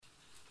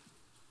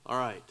All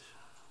right.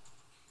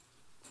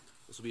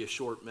 This will be a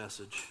short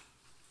message.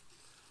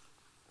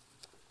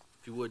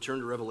 If you would, turn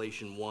to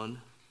Revelation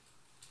 1.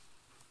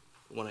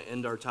 We want to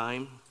end our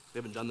time. We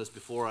haven't done this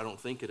before, I don't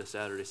think, at a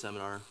Saturday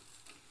seminar.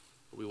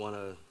 But we want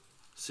to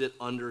sit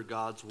under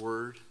God's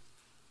Word.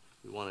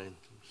 We want to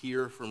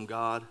hear from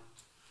God.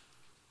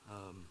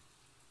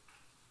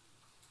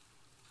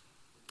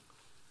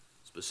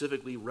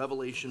 Specifically,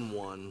 Revelation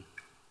 1,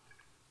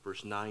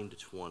 verse 9 to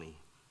 20.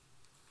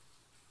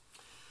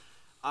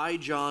 I,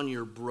 John,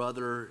 your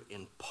brother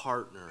and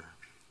partner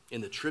in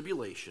the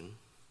tribulation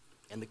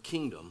and the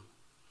kingdom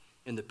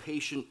and the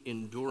patient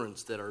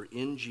endurance that are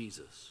in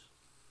Jesus,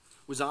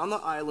 was on the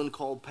island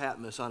called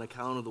Patmos on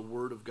account of the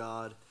word of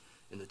God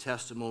and the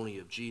testimony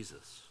of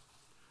Jesus.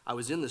 I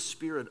was in the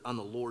Spirit on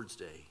the Lord's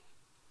day,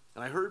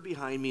 and I heard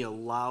behind me a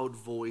loud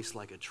voice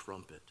like a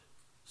trumpet,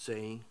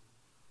 saying,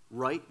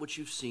 write what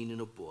you've seen in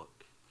a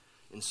book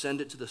and send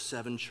it to the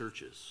 7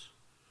 churches,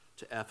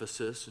 to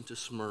Ephesus and to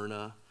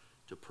Smyrna,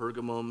 to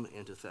Pergamum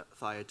and to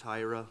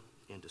Thyatira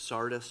and to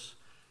Sardis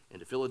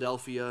and to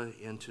Philadelphia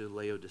and to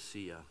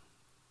Laodicea.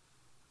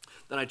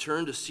 Then I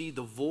turned to see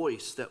the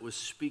voice that was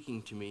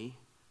speaking to me,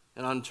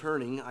 and on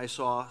turning I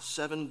saw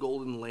 7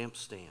 golden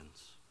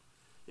lampstands.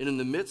 And in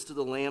the midst of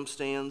the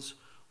lampstands,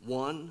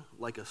 one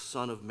like a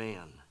son of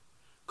man,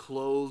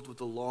 clothed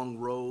with a long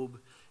robe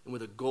and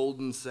with a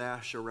golden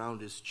sash around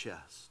his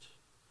chest.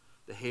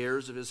 The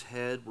hairs of his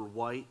head were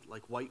white,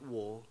 like white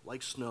wool,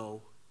 like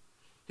snow.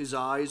 His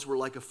eyes were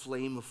like a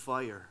flame of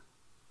fire.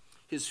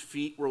 His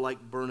feet were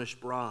like burnished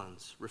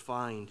bronze,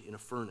 refined in a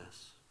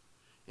furnace.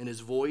 And his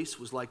voice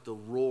was like the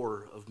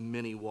roar of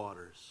many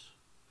waters.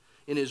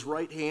 In his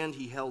right hand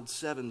he held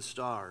 7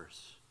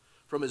 stars.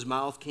 From his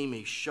mouth came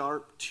a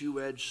sharp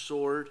 2-edged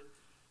sword,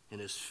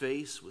 and his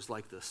face was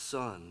like the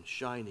sun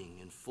shining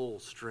in full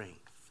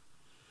strength.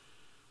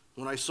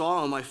 When I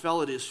saw him, I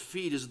fell at his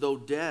feet as though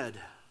dead.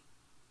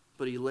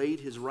 But he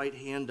laid his right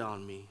hand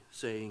on me,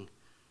 saying,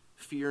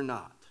 fear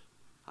not.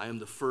 I am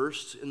the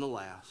first and the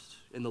last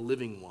and the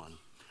living one.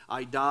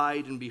 I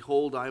died, and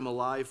behold, I am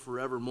alive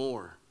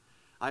forevermore.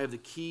 I have the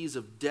keys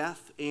of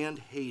death and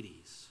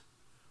Hades.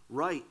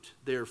 Write,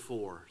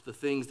 therefore, the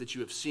things that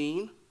you have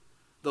seen,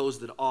 those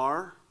that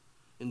are,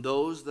 and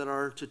those that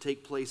are to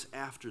take place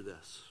after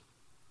this.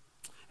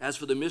 As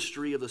for the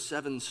mystery of the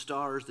 7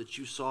 stars that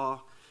you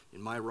saw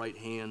in my right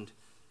hand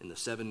and the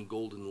 7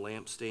 golden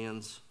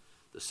lampstands,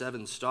 the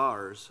 7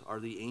 stars are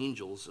the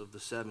angels of the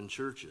 7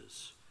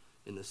 churches,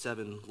 and the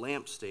 7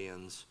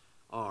 lampstands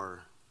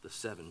are the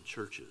 7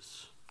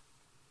 churches.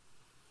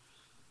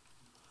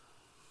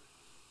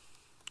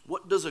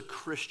 What does a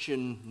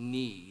Christian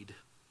need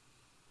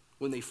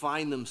when they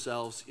find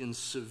themselves in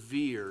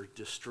severe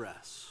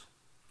distress?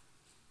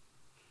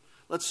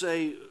 Let's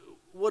say,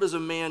 what does a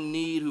man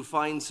need who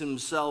finds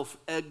himself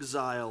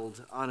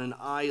exiled on an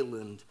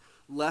island,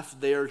 left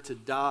there to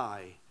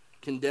die,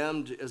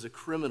 condemned as a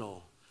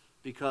criminal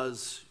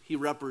because he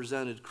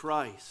represented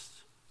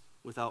Christ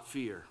without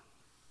fear?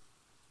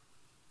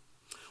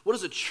 What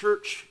does a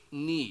church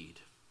need?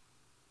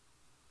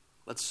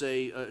 Let's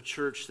say a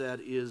church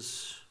that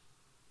is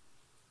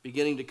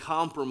beginning to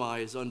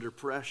compromise under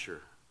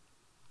pressure,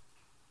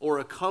 or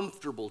a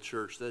comfortable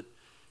church that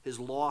has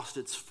lost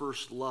its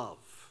first love.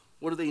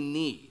 What do they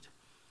need?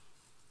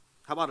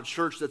 How about a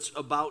church that's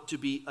about to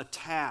be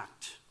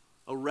attacked,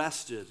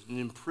 arrested, and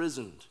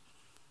imprisoned?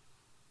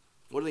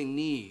 What do they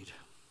need?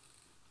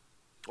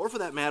 Or for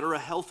that matter, a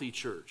healthy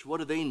church. What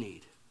do they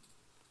need?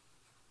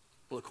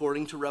 Well,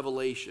 according to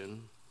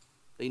Revelation,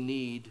 they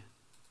need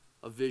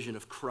a vision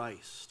of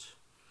Christ,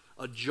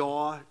 a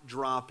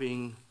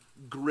jaw-dropping,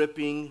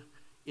 gripping,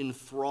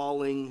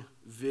 enthralling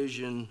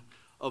vision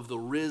of the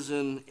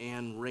risen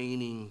and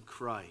reigning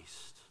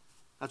Christ.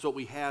 That's what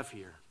we have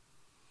here.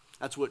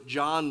 That's what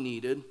John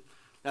needed.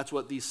 That's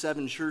what these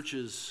 7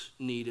 churches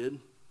needed.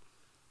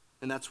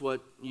 And that's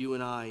what you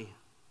and I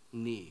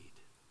need.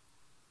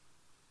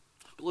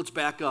 But let's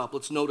back up.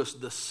 Let's notice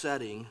the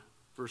setting,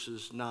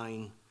 verses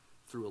 9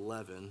 through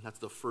 11. That's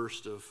the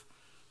first of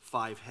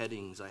 5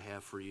 headings I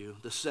have for you.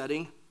 The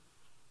setting,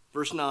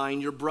 verse 9,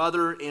 your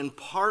brother and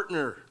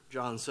partner,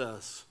 John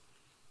says,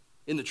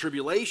 in the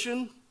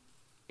tribulation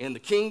and the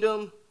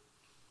kingdom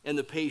and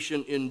the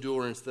patient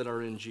endurance that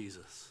are in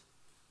Jesus.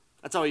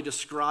 That's how he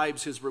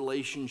describes his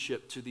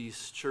relationship to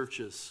these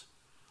churches.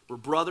 We're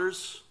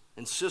brothers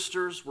and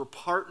sisters, we're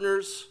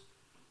partners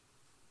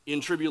in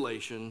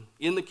tribulation,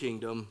 in the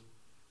kingdom,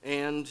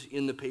 and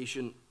in the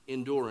patient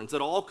endurance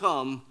that all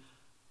come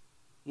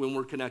when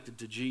we're connected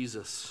to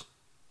Jesus.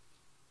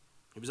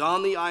 He was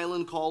on the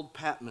island called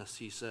Patmos,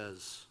 he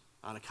says,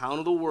 on account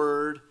of the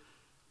word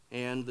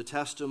and the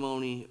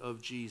testimony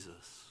of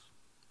Jesus.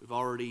 We've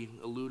already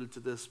alluded to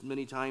this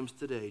many times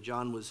today.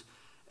 John was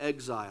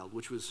exiled,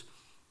 which was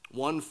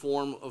one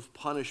form of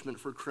punishment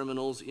for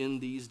criminals in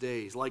these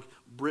days, like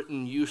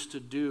Britain used to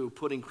do,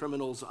 putting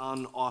criminals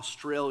on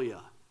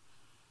Australia.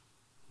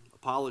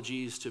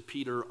 Apologies to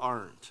Peter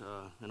Arndt,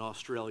 an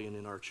Australian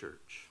in our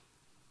church.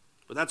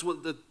 But that's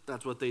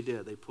what they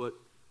did. They put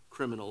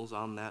criminals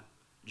on that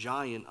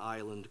giant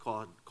island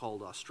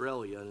called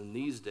Australia. And in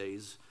these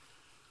days,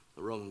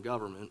 the Roman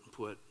government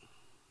put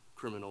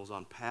criminals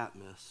on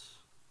Patmos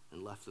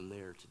and left them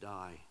there to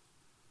die.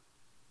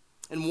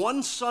 And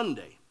one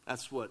Sunday,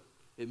 that's what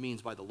it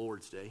means by the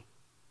Lord's Day.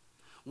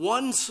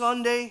 One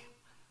Sunday,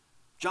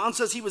 John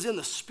says he was in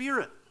the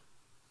Spirit.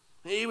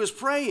 He was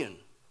praying.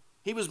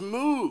 He was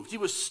moved. He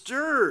was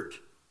stirred.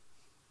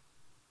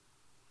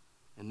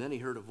 And then he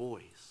heard a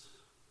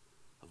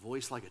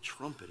voice like a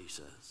trumpet, he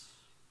says.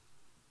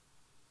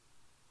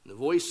 And the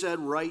voice said,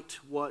 write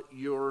what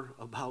you're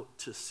about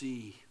to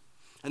see.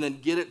 And then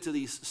get it to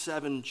these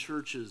 7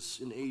 churches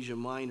in Asia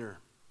Minor.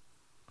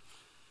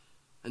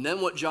 And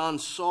then what John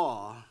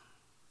saw,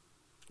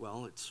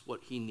 well, it's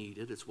what he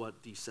needed. It's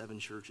what these 7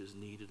 churches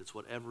needed. It's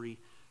what every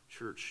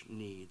church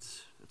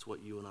needs. It's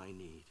what you and I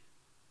need.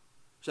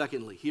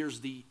 Secondly, here's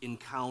the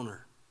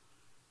encounter.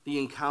 The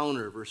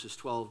encounter, verses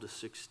 12 to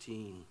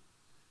 16.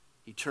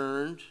 He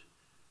turned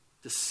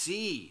to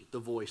see the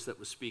voice that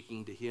was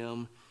speaking to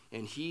him,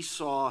 and he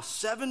saw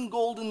 7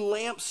 golden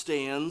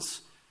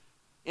lampstands,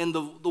 and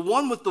the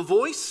one with the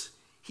voice,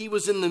 he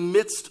was in the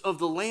midst of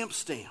the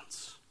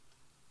lampstands.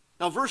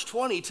 Now, verse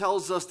 20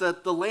 tells us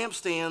that the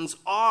lampstands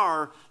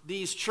are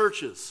these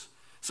churches.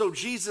 So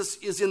Jesus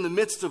is in the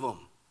midst of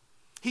them.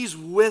 He's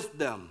with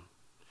them.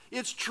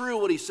 It's true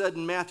what he said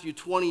in Matthew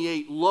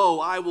 28, lo,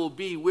 I will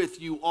be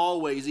with you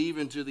always,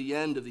 even to the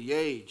end of the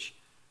age.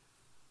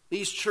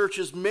 These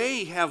churches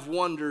may have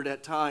wondered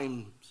at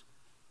times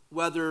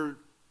whether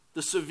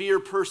the severe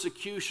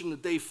persecution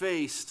that they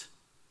faced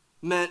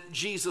meant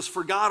Jesus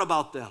forgot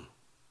about them,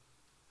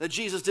 that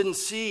Jesus didn't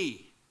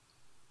see,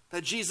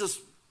 that Jesus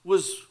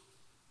was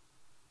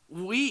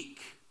weak,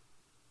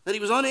 that he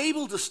was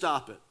unable to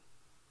stop it,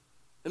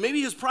 and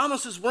maybe his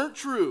promises weren't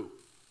true.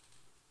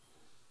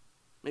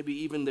 Maybe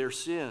even their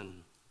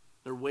sin,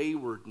 their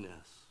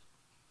waywardness,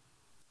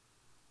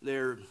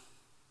 their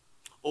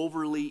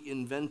overly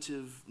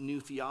inventive new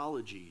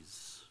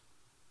theologies.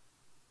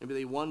 Maybe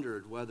they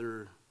wondered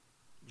whether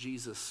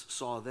Jesus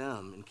saw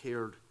them and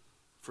cared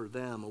for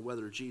them, or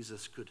whether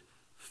Jesus could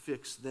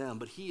fix them.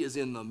 But he is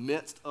in the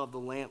midst of the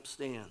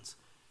lampstands.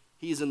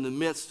 He is in the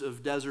midst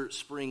of Desert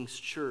Springs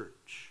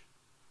Church.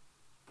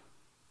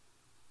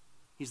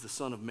 He's the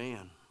Son of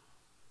Man.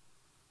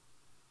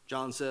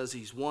 John says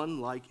he's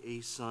one like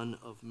a son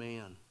of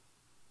man.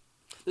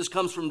 This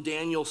comes from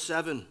Daniel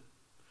 7,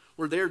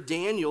 where there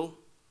Daniel,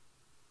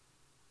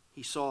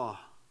 he saw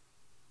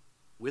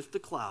with the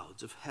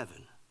clouds of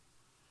heaven,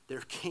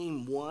 there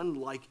came one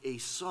like a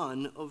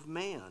son of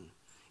man.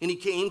 And he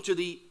came to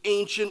the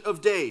Ancient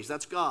of Days,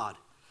 that's God.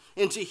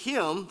 And to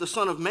him, the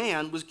Son of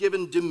Man, was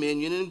given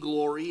dominion and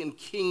glory and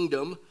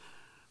kingdom,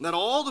 that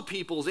all the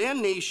peoples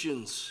and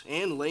nations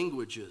and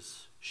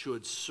languages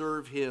should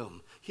serve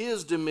him.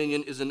 His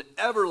dominion is an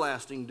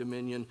everlasting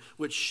dominion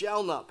which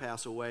shall not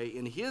pass away,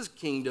 in his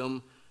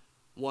kingdom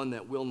one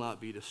that will not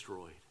be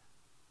destroyed.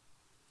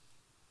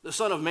 The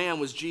Son of Man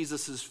was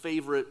Jesus'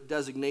 favorite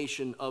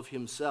designation of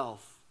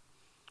himself,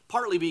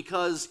 partly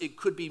because it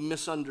could be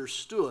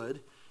misunderstood,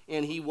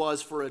 and he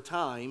was for a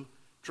time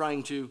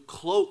trying to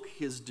cloak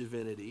his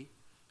divinity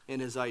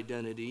and his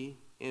identity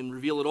and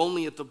reveal it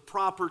only at the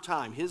proper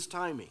time, his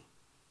timing.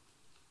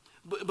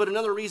 But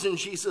another reason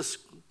Jesus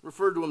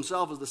referred to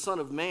himself as the Son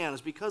of Man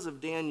is because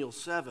of Daniel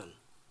 7.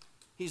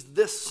 He's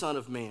this Son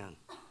of Man,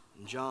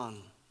 and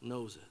John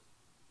knows it.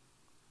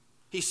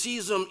 He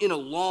sees him in a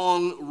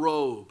long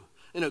robe,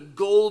 in a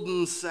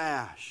golden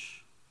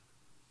sash.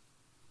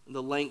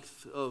 The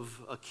length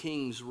of a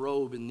king's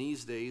robe in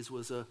these days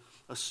was a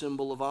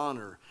symbol of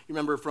honor. You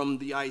remember from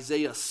the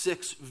Isaiah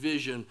 6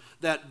 vision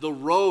that the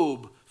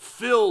robe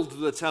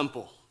filled the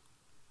temple.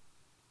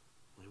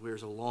 He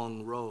wears a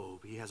long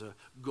robe. He has a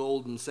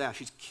golden sash.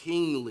 He's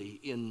kingly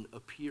in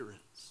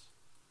appearance.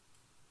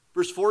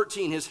 Verse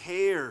 14, his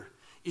hair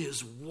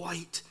is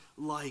white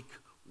like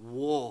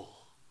wool.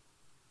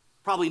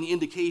 Probably an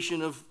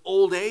indication of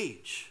old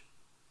age.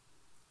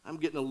 I'm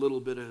getting a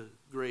little bit of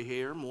gray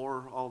hair,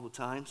 more all the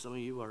time. Some of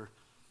you are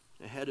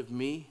ahead of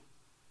me.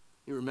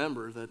 You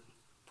remember that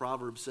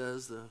Proverbs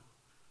says the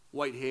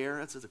white hair,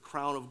 that's a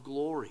crown of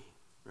glory,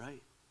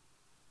 right?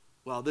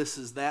 Well, this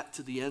is that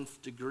to the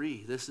nth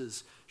degree. This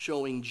is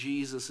showing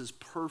Jesus'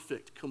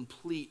 perfect,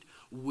 complete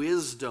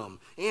wisdom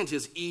and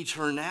his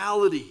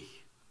eternality.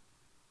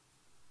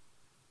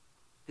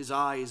 His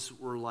eyes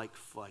were like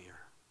fire.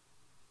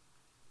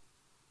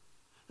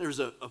 There's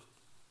a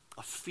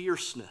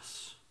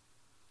fierceness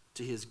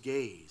to his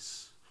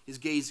gaze. His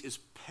gaze is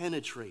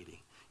penetrating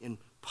and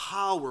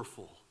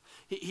powerful.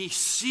 He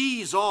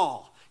sees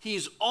all.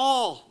 He's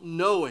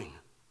all-knowing.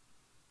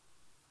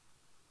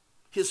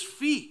 His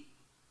feet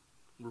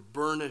were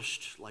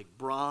burnished like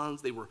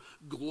bronze. They were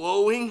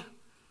glowing.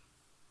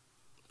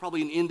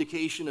 Probably an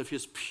indication of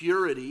his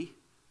purity.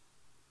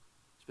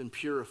 He's been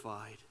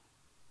purified.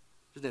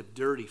 He doesn't have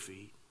dirty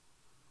feet.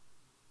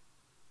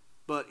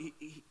 But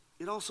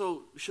it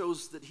also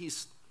shows that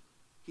he's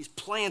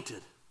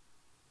planted.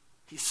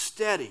 He's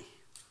steady.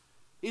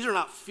 These are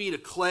not feet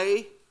of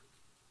clay,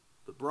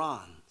 but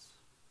bronze.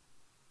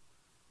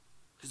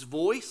 His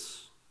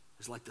voice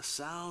is like the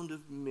sound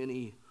of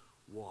many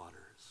waters.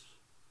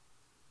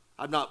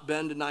 I've not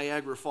been to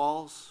Niagara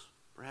Falls.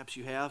 Perhaps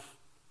you have.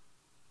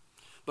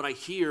 But I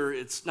hear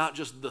it's not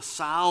just the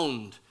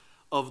sound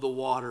of the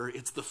water,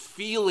 it's the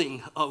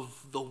feeling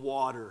of the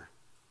water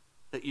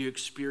that you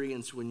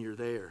experience when you're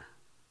there.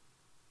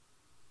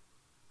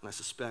 And I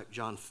suspect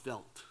John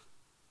felt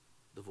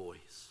the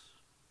voice.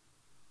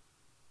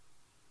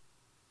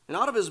 And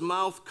out of his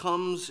mouth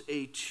comes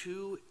a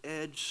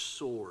two-edged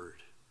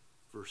sword,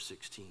 verse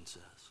 16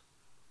 says.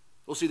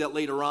 We'll see that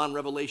later on,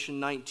 Revelation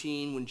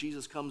 19, when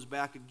Jesus comes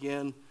back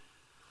again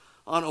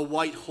on a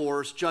white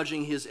horse,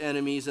 judging his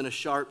enemies, and a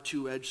sharp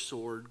two-edged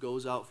sword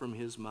goes out from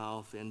his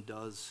mouth and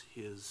does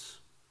his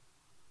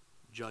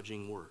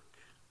judging work.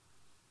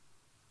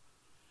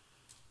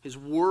 His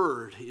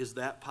word is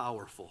that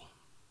powerful.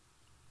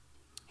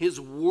 His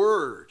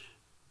word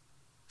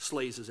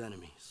slays his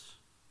enemies.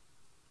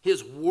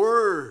 His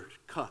word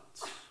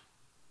cuts.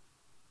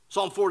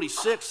 Psalm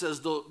 46 says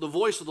the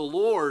voice of the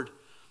Lord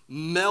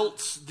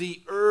melts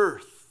the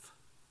earth.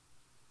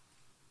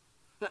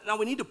 Now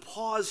we need to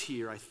pause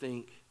here, I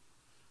think,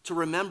 to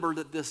remember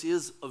that this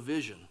is a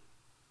vision.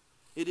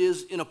 It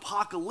is an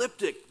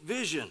apocalyptic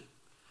vision.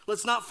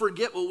 Let's not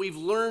forget what we've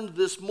learned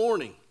this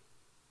morning.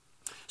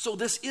 So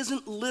this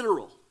isn't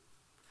literal.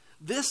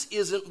 This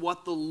isn't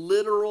what the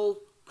literal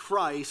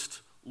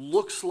Christ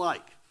looks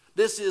like.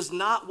 This is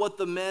not what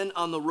the men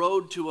on the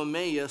road to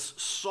Emmaus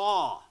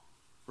saw,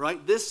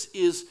 right? This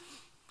is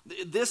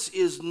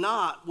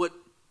not what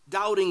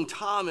doubting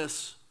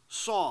Thomas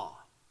saw.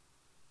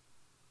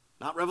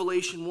 Not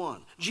Revelation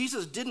 1.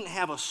 Jesus didn't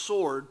have a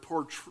sword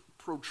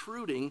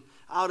protruding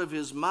out of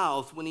his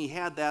mouth when he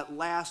had that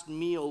last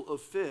meal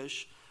of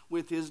fish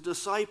with his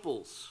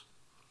disciples.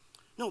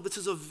 No, this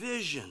is a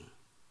vision.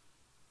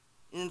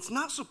 And it's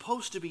not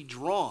supposed to be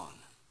drawn,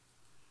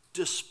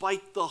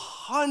 despite the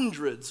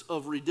hundreds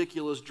of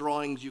ridiculous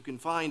drawings you can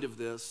find of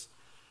this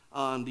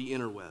on the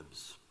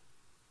interwebs.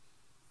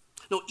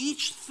 No,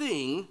 each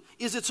thing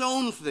is its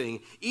own thing.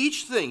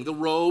 Each thing, the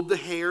robe, the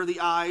hair, the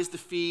eyes, the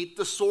feet,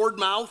 the sword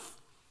mouth,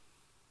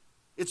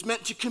 it's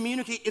meant to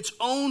communicate its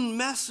own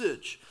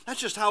message. That's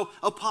just how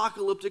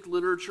apocalyptic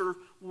literature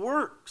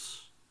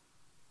works.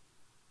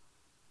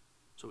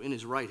 So in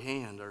his right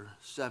hand are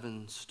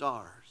 7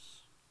 stars.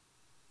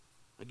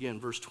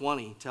 Again, verse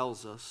 20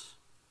 tells us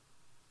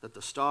that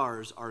the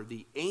stars are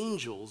the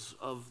angels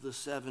of the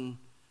 7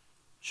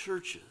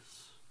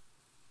 churches.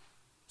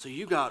 So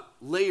you got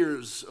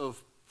layers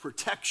of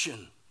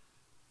protection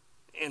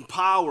and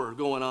power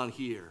going on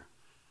here.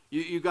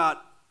 You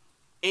got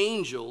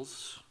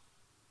angels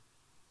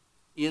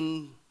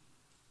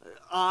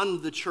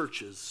on the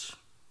churches,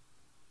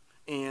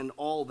 and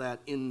all that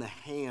in the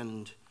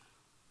hand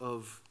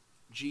of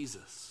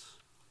Jesus.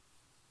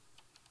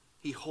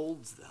 He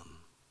holds them.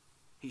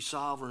 He's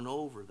sovereign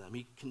over them.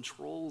 He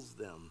controls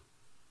them.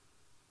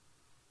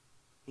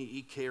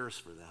 He cares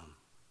for them.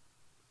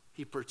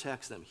 He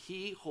protects them.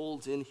 He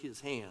holds in his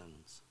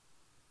hands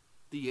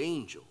the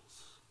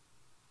angels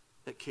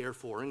that care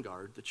for and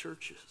guard the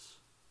churches.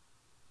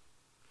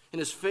 And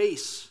his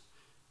face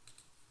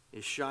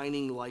is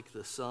shining like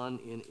the sun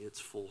in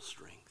its full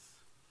strength.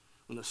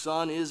 When the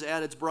sun is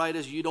at its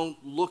brightest, you don't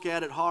look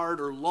at it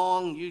hard or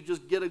long. You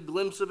just get a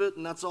glimpse of it,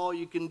 and that's all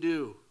you can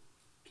do.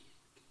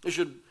 It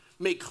should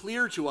make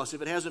clear to us,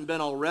 if it hasn't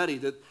been already,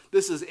 that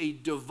this is a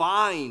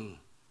divine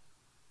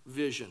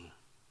vision.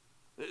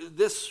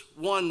 This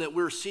one that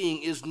we're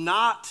seeing is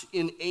not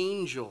an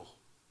angel.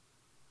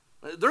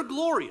 They're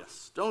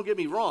glorious, don't get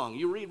me wrong.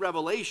 You read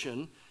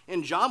Revelation,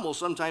 and John will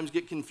sometimes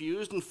get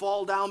confused and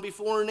fall down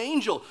before an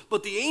angel.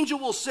 But the angel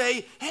will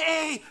say,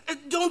 hey,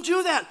 don't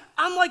do that.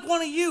 I'm like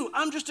one of you.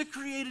 I'm just a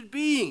created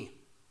being.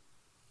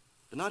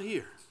 But not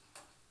here.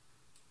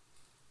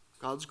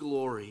 God's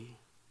glory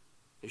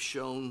is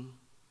shown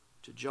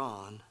to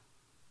John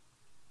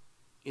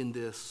in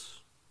this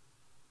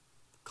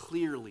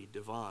clearly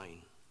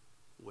divine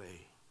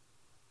way.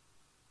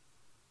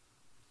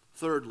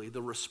 Thirdly,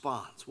 the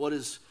response. What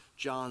is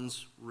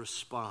John's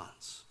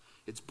response?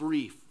 It's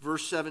brief.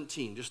 Verse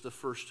 17, just the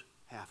first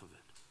half of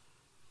it.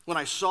 When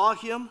I saw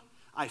him,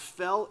 I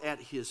fell at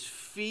his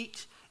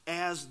feet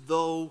as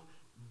though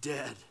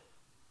dead.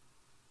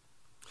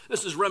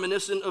 This is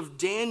reminiscent of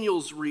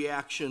Daniel's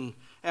reaction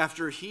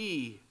after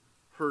he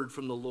heard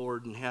from the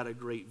Lord and had a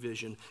great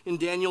vision. In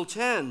Daniel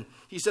 10,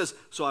 he says,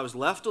 so I was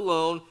left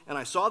alone, and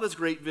I saw this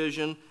great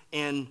vision,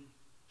 and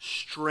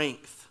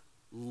strength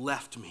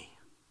left me.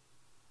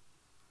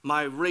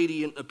 My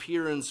radiant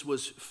appearance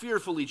was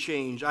fearfully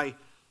changed. I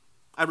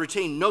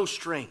retained no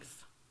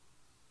strength.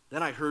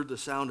 Then I heard the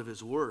sound of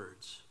his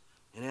words.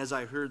 And as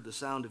I heard the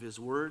sound of his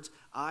words,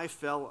 I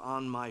fell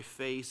on my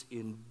face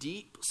in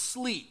deep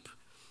sleep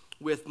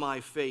with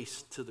my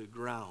face to the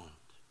ground.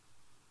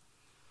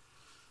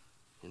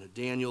 In a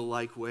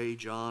Daniel-like way,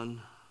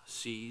 John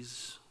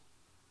sees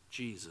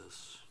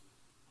Jesus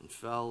and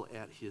fell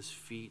at his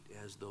feet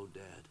as though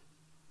dead.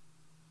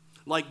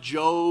 Like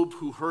Job,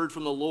 who heard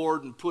from the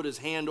Lord and put his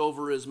hand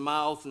over his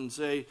mouth and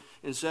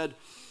said,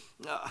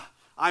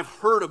 I've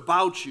heard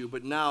about you,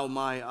 but now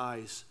my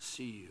eyes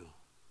see you.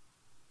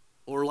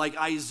 Or like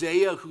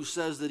Isaiah, who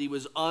says that he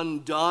was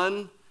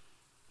undone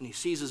and he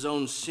sees his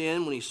own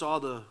sin when he saw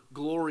the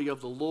glory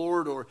of the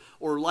Lord.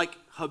 Or like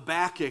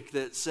Habakkuk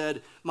that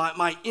said,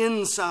 my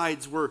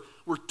insides were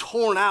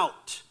torn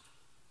out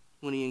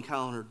when he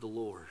encountered the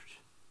Lord.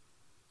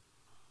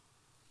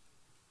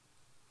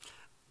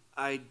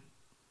 I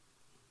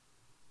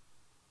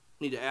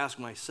need to ask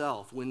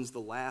myself, when's the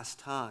last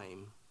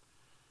time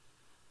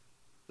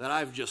that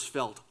I've just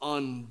felt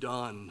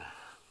undone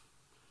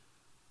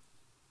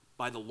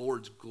by the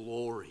Lord's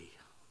glory,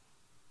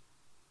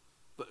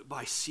 but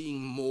by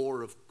seeing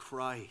more of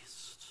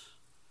Christ,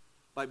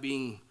 by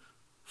being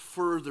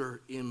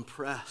further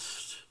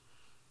impressed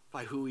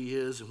by who he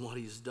is and what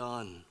he's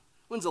done?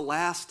 When's the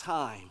last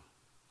time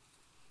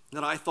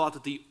that I thought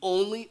that the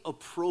only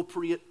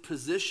appropriate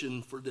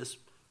position for this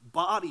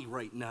body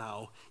right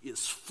now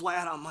is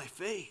flat on my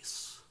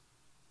face?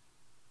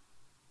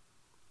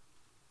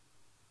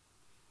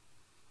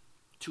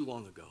 Too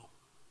long ago.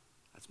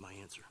 That's my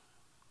answer.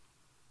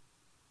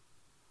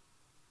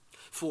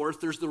 Fourth,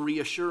 there's the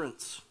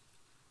reassurance.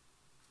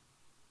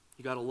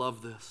 You got to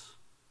love this.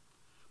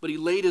 But he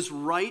laid his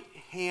right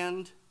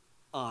hand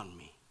on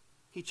me.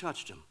 He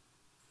touched him.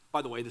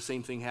 By the way, the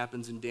same thing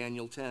happens in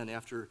Daniel 10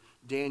 after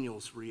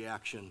Daniel's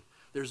reaction.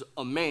 There's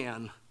a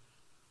man,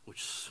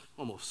 which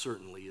almost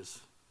certainly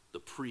is the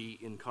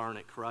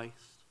pre-incarnate Christ,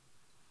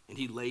 and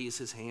he lays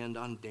his hand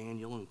on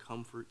Daniel and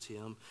comforts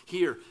him.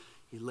 Here,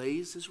 he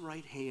lays his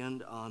right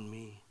hand on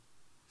me,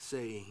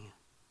 saying,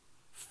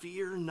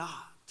 "Fear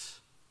not.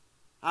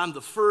 I'm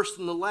the first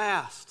and the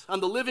last.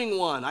 I'm the living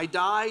one. I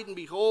died, and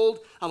behold,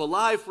 I'm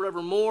alive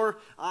forevermore.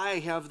 I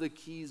have the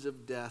keys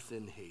of death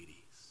and Hades."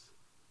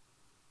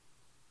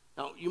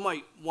 Now, you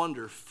might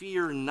wonder,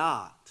 fear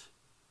not.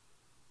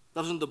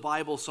 Doesn't the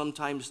Bible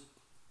sometimes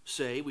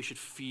say we should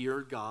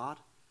fear God?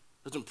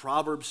 Doesn't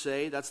Proverbs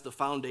say that's the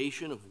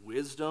foundation of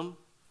wisdom?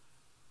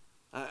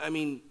 I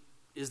mean,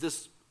 is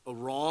this a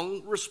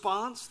wrong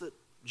response that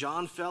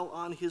John fell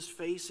on his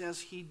face as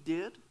he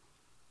did?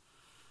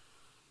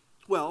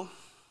 Well,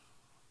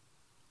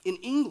 in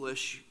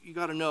English, you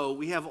got to know,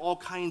 we have all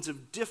kinds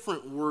of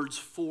different words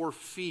for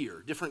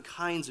fear, different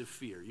kinds of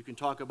fear. You can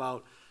talk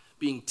about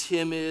being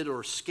timid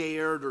or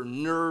scared or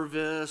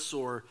nervous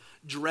or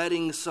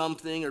dreading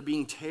something or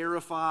being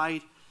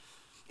terrified.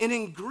 And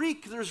in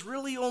Greek, there's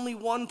really only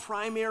one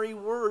primary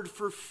word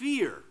for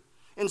fear.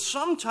 And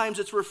sometimes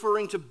it's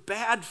referring to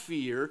bad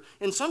fear,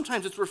 and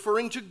sometimes it's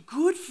referring to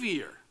good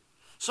fear.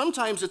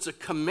 Sometimes it's a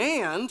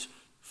command,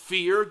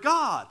 fear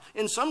God.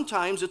 And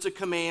sometimes it's a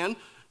command,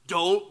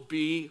 don't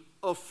be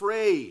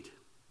afraid.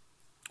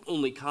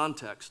 Only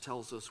context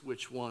tells us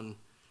which one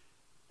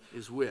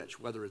is which,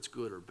 whether it's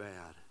good or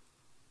bad.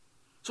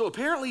 So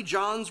apparently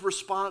John's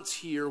response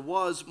here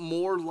was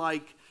more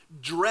like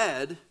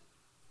dread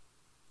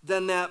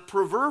than that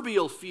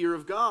proverbial fear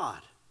of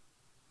God.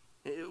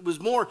 It was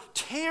more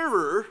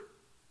terror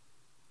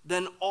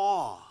than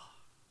awe.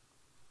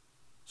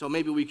 So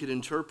maybe we could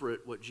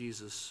interpret what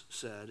Jesus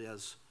said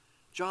as,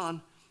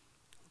 John,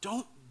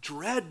 don't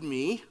dread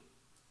me.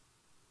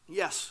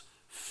 Yes,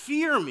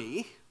 fear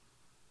me.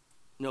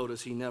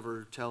 Notice he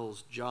never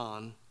tells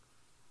John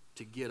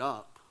to get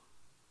up.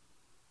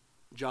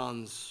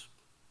 John's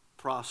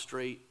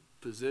prostrate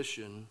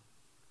position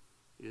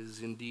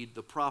is indeed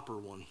the proper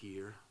one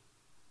here.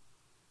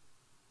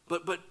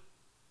 But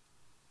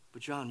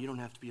John, you don't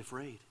have to be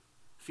afraid.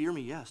 Fear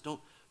me, yes, but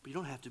you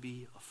don't have to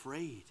be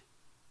afraid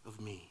of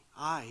me.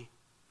 I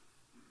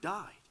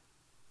died,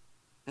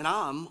 and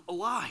I'm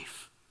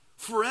alive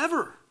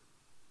forever.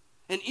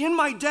 And in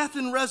my death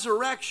and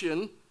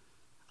resurrection,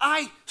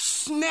 I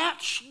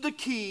snatched the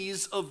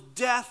keys of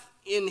death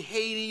in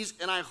Hades,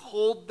 and I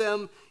hold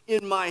them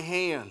in my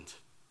hand.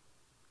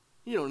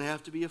 You don't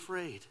have to be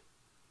afraid.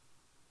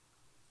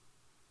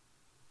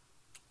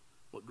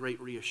 What great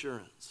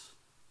reassurance.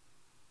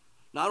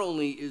 Not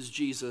only is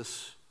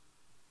Jesus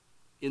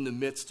in the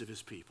midst of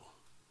his people,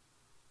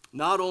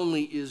 not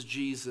only is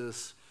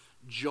Jesus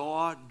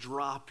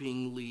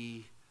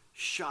jaw-droppingly,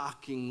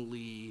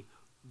 shockingly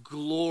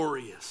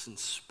glorious and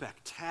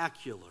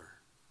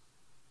spectacular,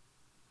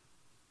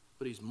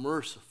 but he's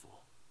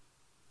merciful,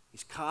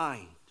 he's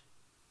kind,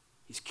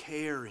 he's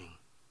caring,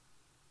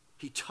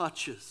 he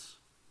touches,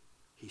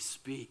 he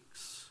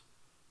speaks,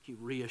 he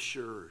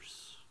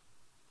reassures.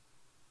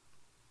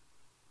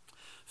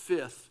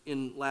 Fifth,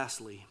 and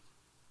lastly,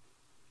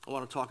 I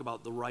want to talk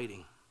about the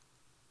writing.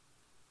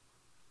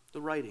 The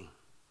writing.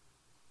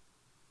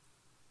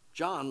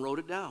 John wrote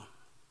it down.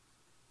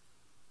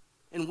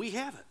 And we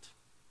have it.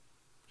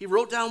 He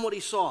wrote down what he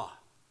saw.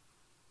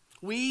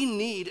 We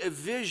need a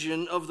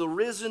vision of the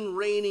risen,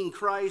 reigning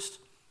Christ,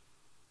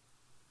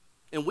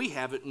 and we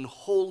have it in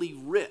Holy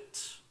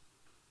Writ,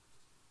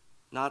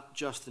 not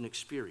just an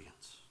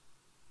experience.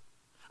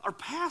 Our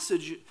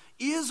passage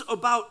is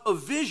about a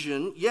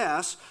vision,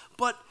 yes,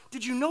 but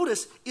did you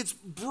notice it's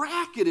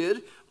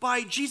bracketed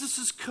by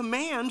Jesus'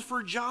 command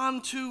for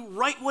John to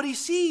write what he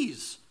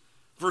sees?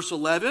 Verse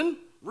 11,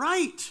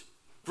 write.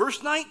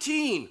 Verse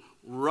 19,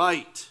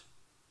 right.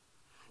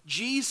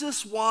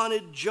 Jesus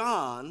wanted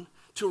John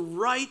to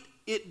write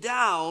it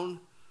down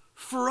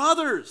for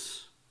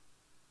others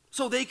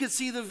so they could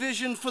see the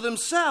vision for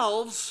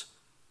themselves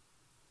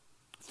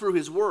through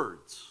his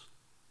words.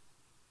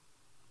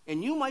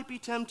 And you might be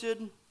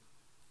tempted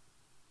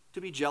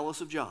to be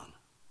jealous of John.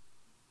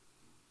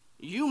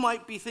 You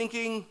might be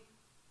thinking,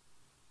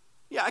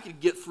 yeah, I could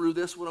get through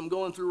this, what I'm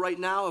going through right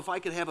now, if I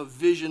could have a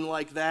vision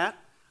like that.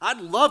 I'd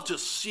love to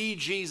see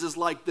Jesus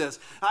like this.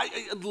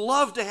 I'd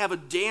love to have a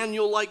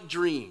Daniel-like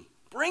dream.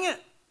 Bring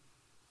it.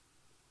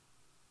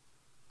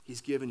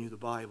 He's given you the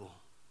Bible.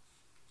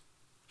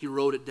 He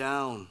wrote it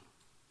down.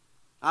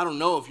 I don't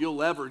know if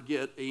you'll ever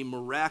get a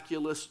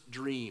miraculous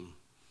dream.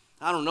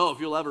 I don't know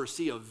if you'll ever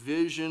see a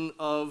vision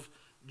of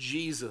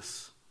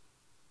Jesus.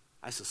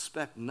 I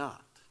suspect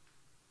not.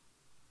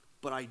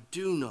 But I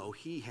do know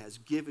he has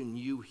given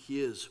you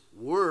his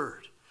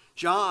word.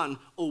 John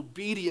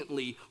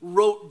obediently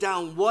wrote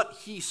down what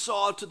he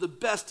saw to the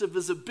best of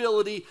his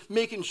ability,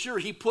 making sure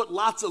he put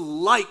lots of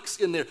likes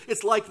in there.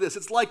 It's like this,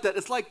 it's like that,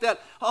 it's like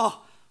that.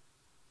 Oh,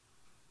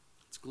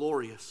 it's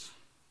glorious.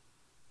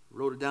 He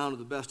wrote it down to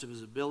the best of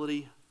his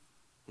ability,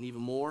 and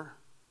even more,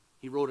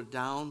 he wrote it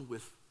down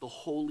with the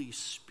Holy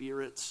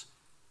Spirit's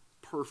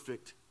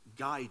perfect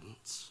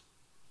guidance.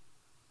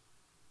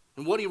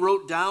 And what he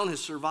wrote down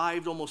has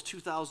survived almost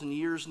 2,000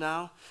 years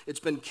now. It's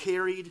been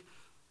carried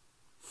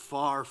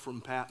far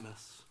from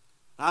Patmos.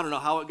 I don't know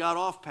how it got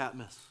off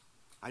Patmos.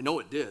 I know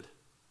it did,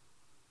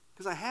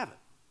 because I have it.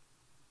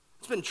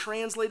 It's been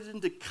translated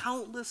into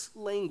countless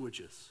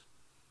languages.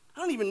 I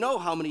don't even know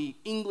how many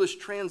English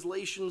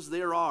translations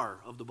there are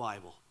of the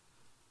Bible,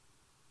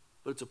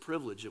 but it's a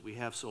privilege that we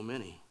have so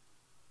many.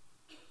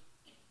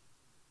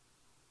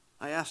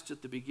 I asked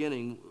at the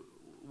beginning,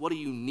 what do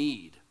you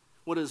need?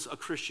 What does a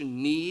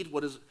Christian need?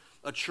 What does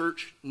a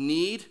church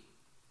need?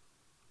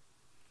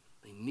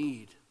 They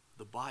need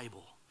the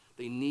Bible.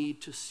 They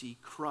need to see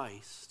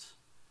Christ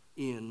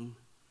in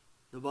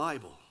the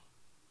Bible.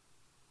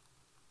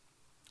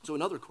 So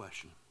another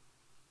question.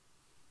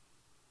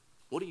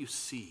 What do you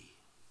see?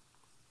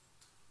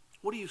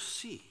 What do you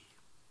see?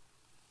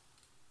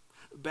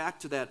 Back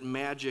to that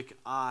magic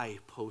eye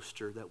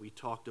poster that we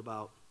talked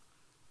about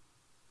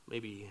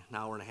maybe an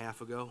hour and a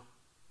half ago.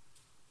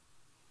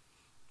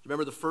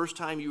 Remember the first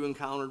time you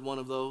encountered one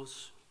of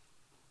those?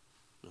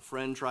 A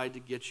friend tried to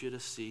get you to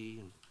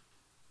see,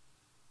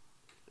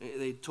 and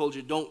they told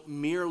you, don't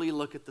merely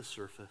look at the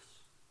surface.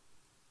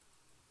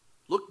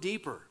 Look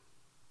deeper.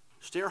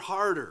 Stare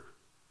harder.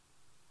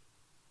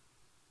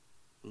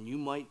 And you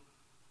might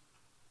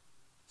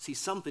see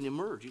something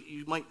emerge.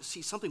 You might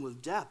see something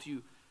with depth.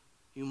 You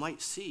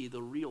might see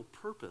the real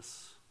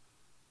purpose.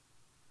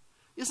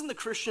 Isn't the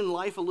Christian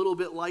life a little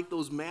bit like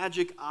those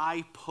magic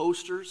eye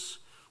posters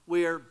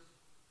where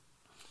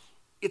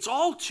it's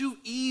all too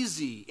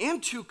easy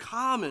and too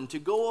common to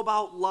go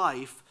about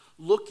life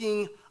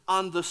looking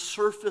on the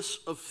surface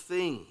of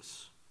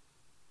things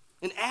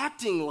and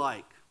acting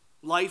like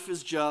life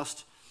is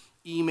just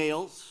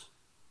emails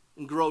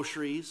and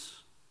groceries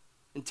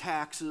and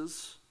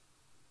taxes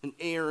and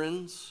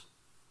errands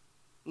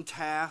and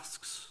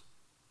tasks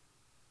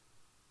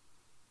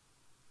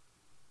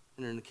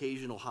and an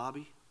occasional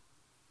hobby?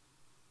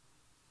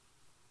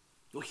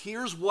 Well,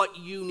 here's what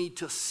you need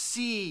to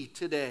see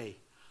today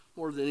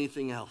more than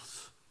anything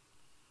else.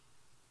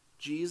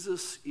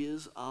 Jesus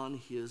is on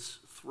his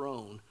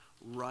throne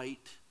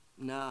right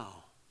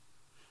now.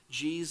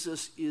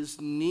 Jesus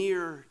is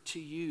near to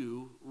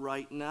you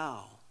right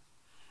now.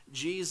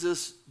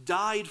 Jesus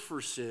died for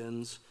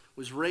sins,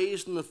 was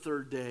raised on the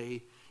third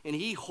day, and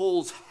he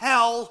holds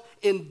hell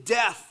and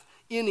death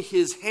in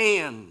his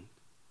hand.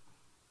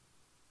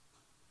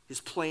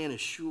 His plan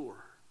is sure.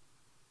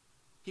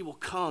 He will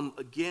come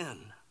again.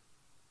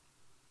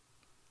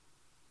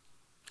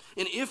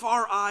 And if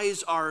our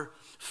eyes are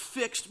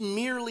fixed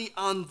merely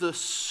on the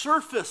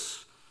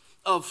surface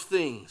of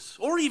things,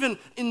 or even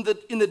in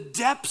the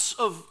depths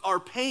of our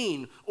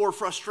pain or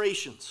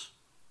frustrations,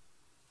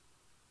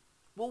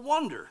 we'll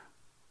wonder,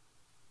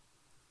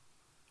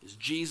 is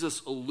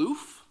Jesus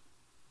aloof?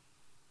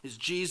 Is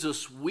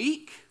Jesus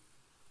weak?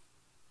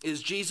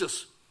 Is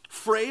Jesus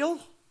frail?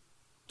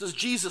 Does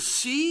Jesus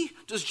see?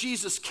 Does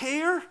Jesus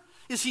care?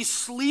 Is he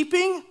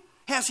sleeping?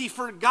 Has he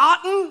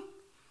forgotten?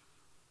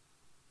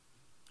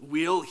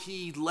 Will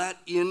he let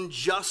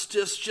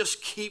injustice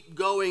just keep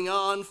going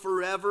on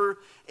forever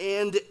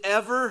and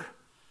ever?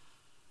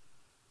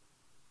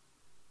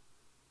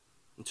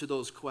 And to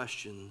those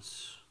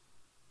questions,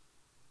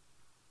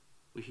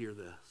 we hear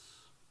this.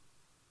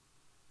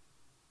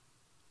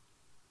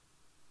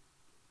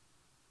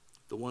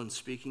 The one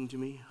speaking to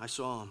me, I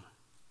saw him.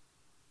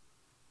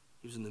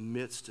 He was in the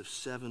midst of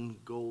 7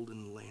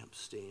 golden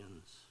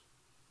lampstands.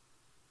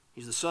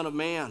 He's the Son of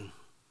Man.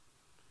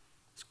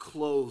 He's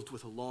clothed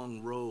with a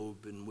long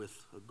robe and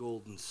with a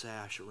golden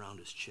sash around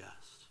his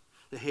chest.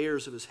 The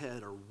hairs of his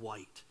head are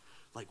white,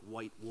 like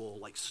white wool,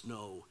 like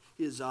snow.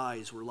 His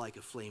eyes were like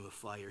a flame of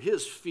fire.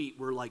 His feet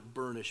were like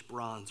burnished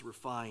bronze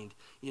refined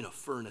in a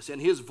furnace.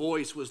 And his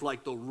voice was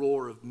like the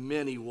roar of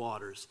many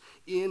waters.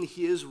 In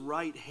his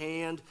right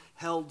hand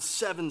held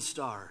 7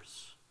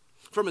 stars.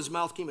 From his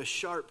mouth came a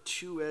sharp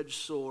 2-edged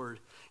sword,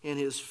 and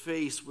his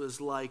face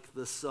was like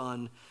the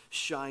sun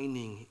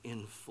shining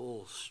in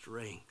full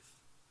strength.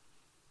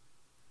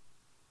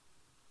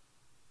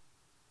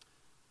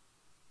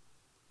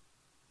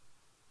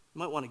 You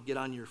might want to get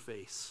on your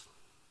face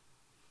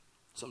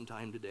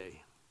sometime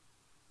today.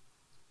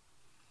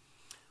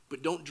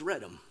 But don't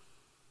dread him.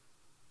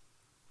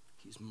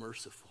 He's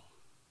merciful.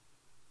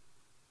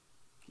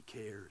 He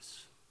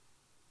cares.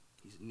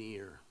 He's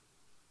near.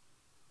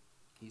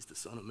 He's the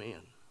Son of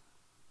Man.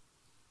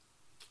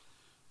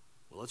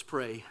 Well, let's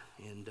pray,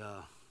 and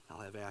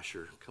I'll have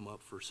Asher come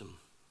up for some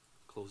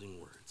closing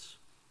words.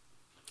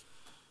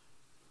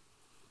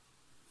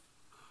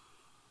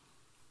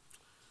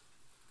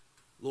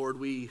 Lord,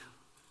 we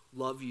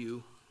love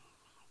you,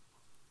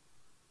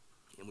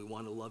 and we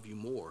want to love you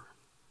more.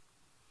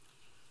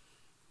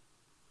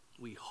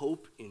 We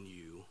hope in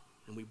you,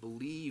 and we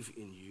believe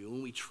in you,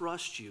 and we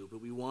trust you, but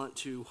we want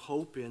to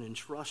hope in and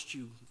trust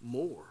you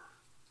more.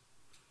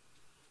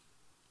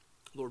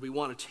 Lord, we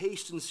want to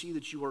taste and see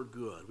that you are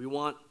good. We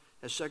want,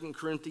 as 2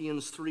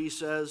 Corinthians 3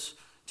 says,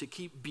 to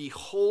keep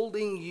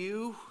beholding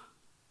you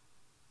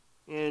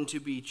and to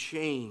be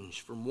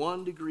changed from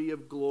one degree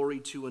of glory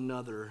to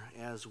another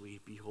as we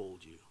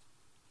behold you.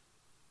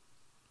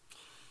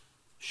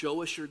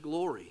 Show us your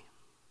glory.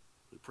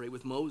 We pray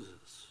with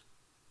Moses.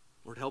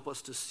 Lord, help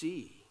us to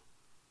see.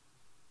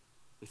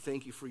 We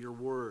thank you for your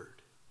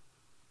word.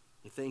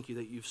 We thank you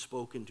that you've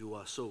spoken to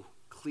us so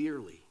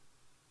clearly,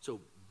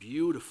 so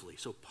beautifully,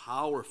 so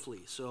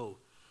powerfully, so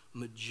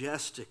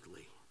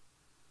majestically.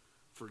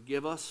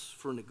 Forgive us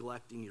for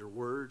neglecting your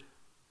word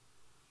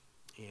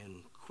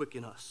and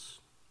quicken us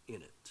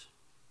in it.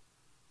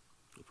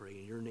 We pray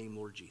in your name,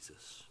 Lord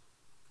Jesus.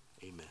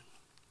 Amen.